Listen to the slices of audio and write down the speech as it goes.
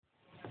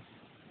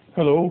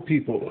Hello,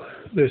 people.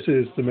 This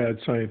is the Mad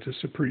Scientist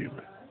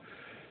Supreme,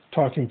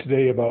 talking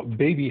today about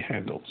baby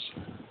handles.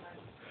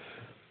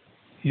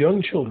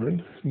 Young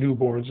children,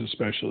 newborns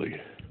especially,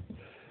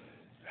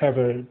 have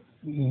a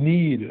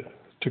need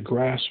to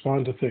grasp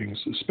onto things,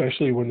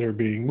 especially when they're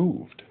being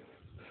moved.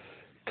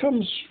 It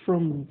comes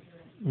from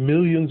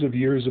millions of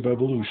years of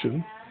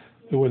evolution,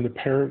 that when the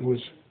parent was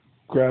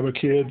grab a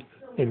kid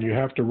and you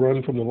have to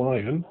run from the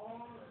lion,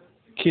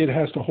 the kid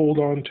has to hold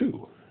on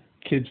too.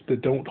 Kids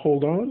that don't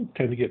hold on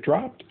tend to get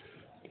dropped.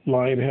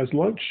 Lion has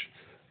lunch.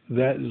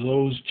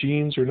 Those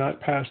genes are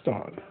not passed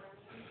on.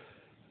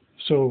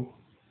 So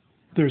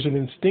there's an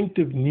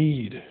instinctive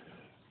need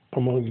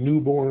among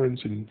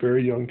newborns and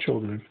very young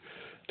children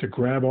to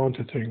grab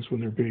onto things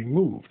when they're being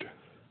moved.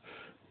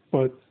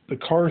 But the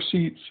car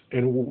seats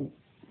and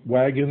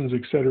wagons,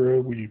 etc.,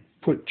 we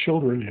put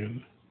children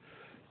in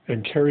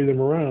and carry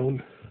them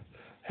around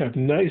have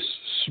nice,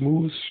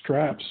 smooth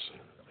straps.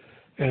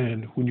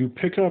 And when you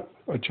pick up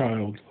a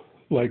child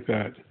like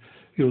that,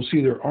 you'll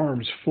see their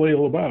arms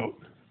flail about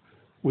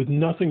with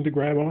nothing to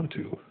grab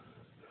onto.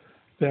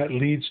 That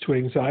leads to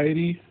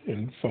anxiety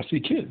and fussy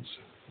kids.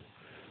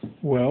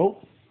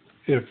 Well,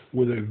 if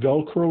with a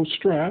Velcro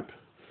strap,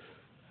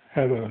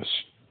 have a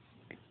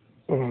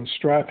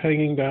strap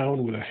hanging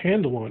down with a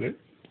handle on it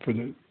for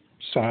the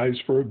size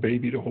for a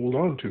baby to hold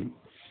on to.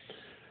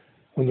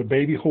 When the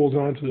baby holds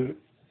on to it,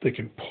 they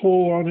can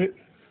pull on it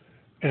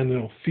and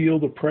they'll feel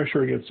the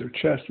pressure against their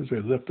chest as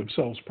they lift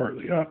themselves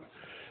partly up.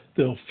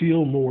 They'll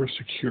feel more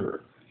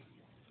secure.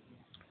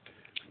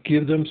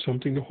 Give them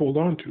something to hold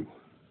on to.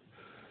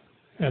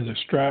 And the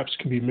straps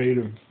can be made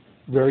of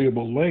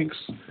variable lengths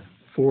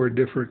for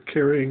different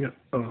carrying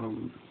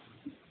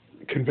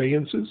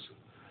conveyances,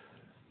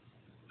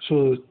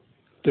 so that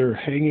they're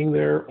hanging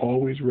there,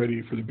 always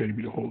ready for the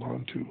baby to hold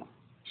on to.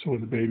 So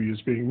when the baby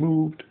is being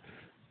moved,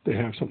 they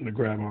have something to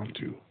grab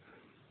onto.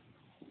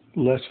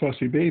 Less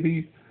fussy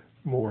baby,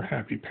 more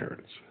happy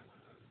parents.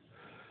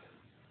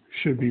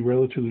 Should be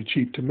relatively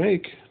cheap to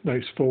make,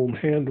 nice foam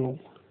handle.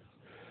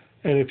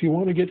 And if you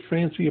want to get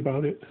fancy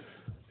about it,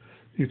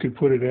 you could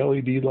put an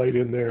LED light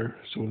in there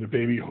so when the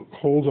baby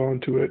holds on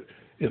to it,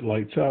 it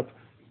lights up,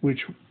 which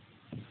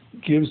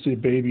gives the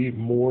baby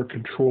more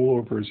control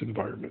over his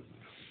environment.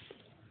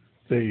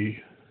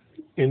 They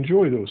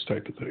enjoy those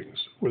type of things,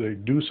 where they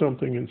do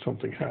something and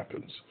something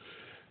happens.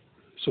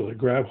 So they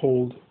grab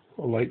hold,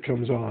 a light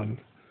comes on,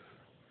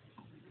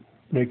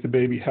 make the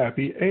baby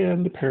happy,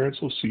 and the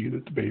parents will see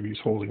that the baby's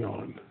holding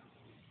on.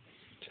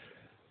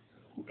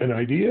 An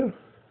idea?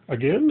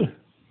 Again,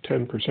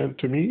 10%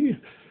 to me.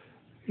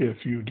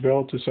 If you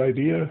develop this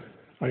idea,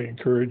 I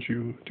encourage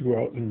you to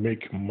go out and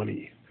make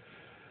money.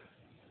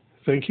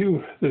 Thank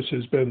you. This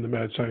has been the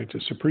Mad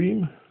Scientist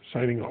Supreme,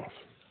 signing off.